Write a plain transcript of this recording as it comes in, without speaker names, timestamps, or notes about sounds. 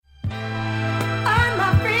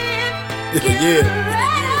Yeah.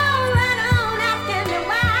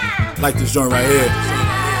 Like this joint right here.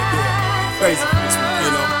 Crazy,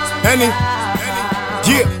 you know. Henny.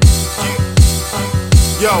 Yeah.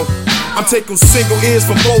 Yo, I'm taking single ears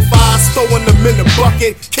from both eyes, throwing them in the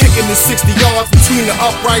bucket, kicking the 60 yards between the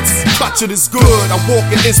uprights. Clutch it is good. I walk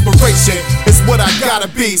in inspiration. It's what I gotta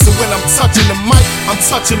be. So when I'm touching the mic, I'm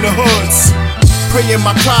touching the hoods. Praying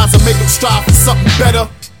my cries and make them strive for something better.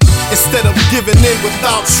 Instead of giving in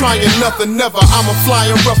without trying nothing, never. I'm a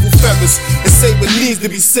flying ruffle feathers and say what needs to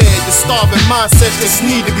be said. The starving mindsets just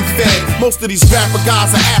need to be fed. Most of these rapper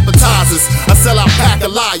guys are appetizers. I sell out pack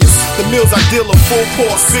of liars. The meals I deal are full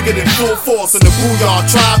course, bigger than full force. And the Booyah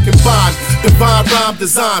tribe combined, divine rhyme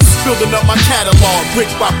designs, building up my catalog, brick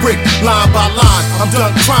by brick, line by line. I'm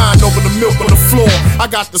done crying over the milk on the floor. I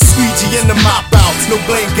got the squeegee and the mop outs. No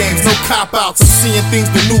blame games, no cop outs. I'm seeing things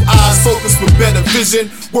with new eyes, focused with better vision.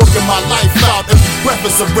 Working my life out, every breath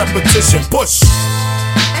is a repetition. Push.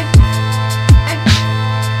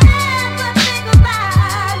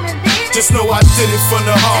 Just know I did it from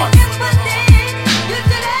the heart.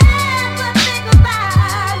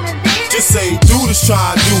 Just say, do this,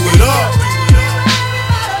 try and do it up.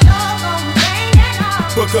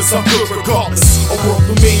 Because I'm good regardless. A world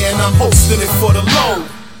premiere and I'm hosting it for the low.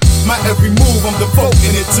 My every move, I'm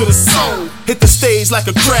devoting it to the soul. Hit the stage like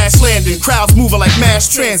a crash landing, crowds moving like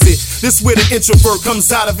mass transit. This where the introvert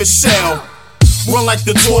comes out of his shell. Run like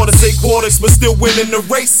the tortoise, aquatics, but still winning the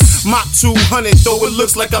race. Mach 200, though it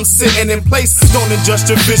looks like I'm sitting in place. Don't adjust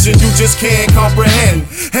your vision, you just can't comprehend.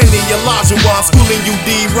 Henny Elijah while schooling you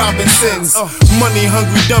D. Robinsons. Money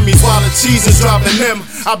hungry dummies while the cheese is dropping them.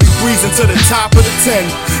 I'll be breezing to the top of the 10.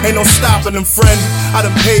 Ain't no stopping them, friend. I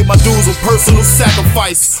done paid my dues with personal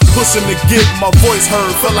sacrifice. Pushing to get my voice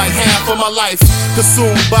heard, felt like half of my life.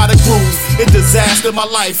 Consumed by the groove, it disastered my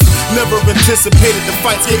life. Never anticipated the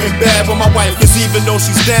fights getting bad with my wife. Cause even though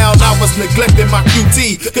she's down, I was neglecting my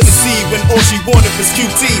QT. Couldn't see when all she wanted was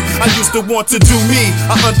QT. I used to want to do me,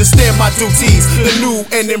 I understand my duties. The new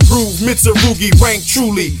and improved Mitsurugi rank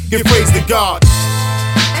truly. Give praise to God.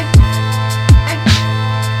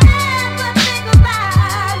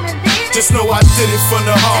 Just know I did it from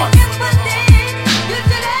the heart.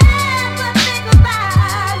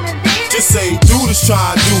 Just say, do this,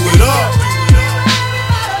 try and do it up.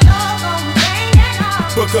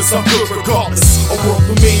 Because I'm good regardless. A world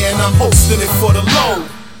premiere and I'm hosting it for the low.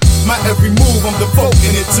 My every move, I'm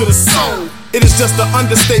devoting it to the soul. It is just an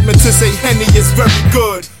understatement to say Henny is very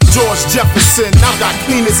good. George Jefferson, I got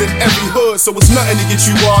cleaners in every hood, so it's nothing to get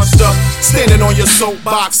you washed up. Standing on your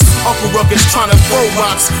soapbox, Uncle Ruckus trying to throw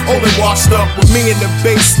rocks, only washed up. With me and the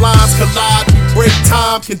bass lines collide, we break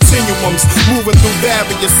time continuums, moving through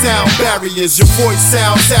barriers, sound barriers. Your voice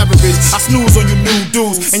sounds average. I snooze on you new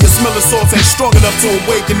dudes, and your smell of salts ain't strong enough to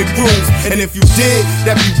awaken the groove. And if you did,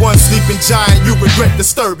 that be one sleeping giant you regret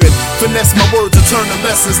disturbing. Finesse my words and turn the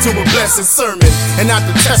lessons to a blessed sermon, and not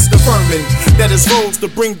the test of vermin that is rose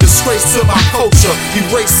to bring disgrace to my culture,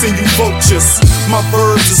 erasing you vultures. My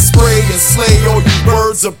verbs are spray and slay all you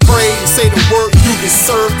birds of prey. Say the word, you get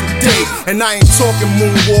served today. And I ain't talking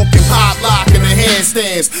moonwalking, pop locking the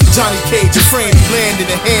handstands. Johnny Cage, your frame, you land in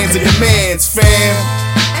the hands of your mans, fam.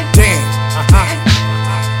 Damn.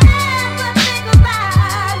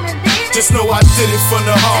 Just know I did it from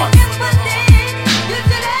the heart.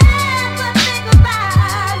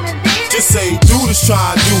 Just say, do this,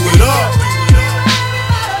 try and do it up.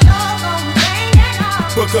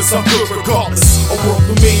 Because I'm good regardless. A world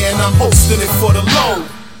premiere and I'm hosting it for the low.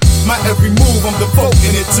 My every move, I'm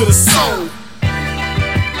devoting it to the soul.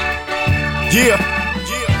 Yeah.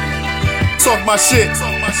 Talk my shit.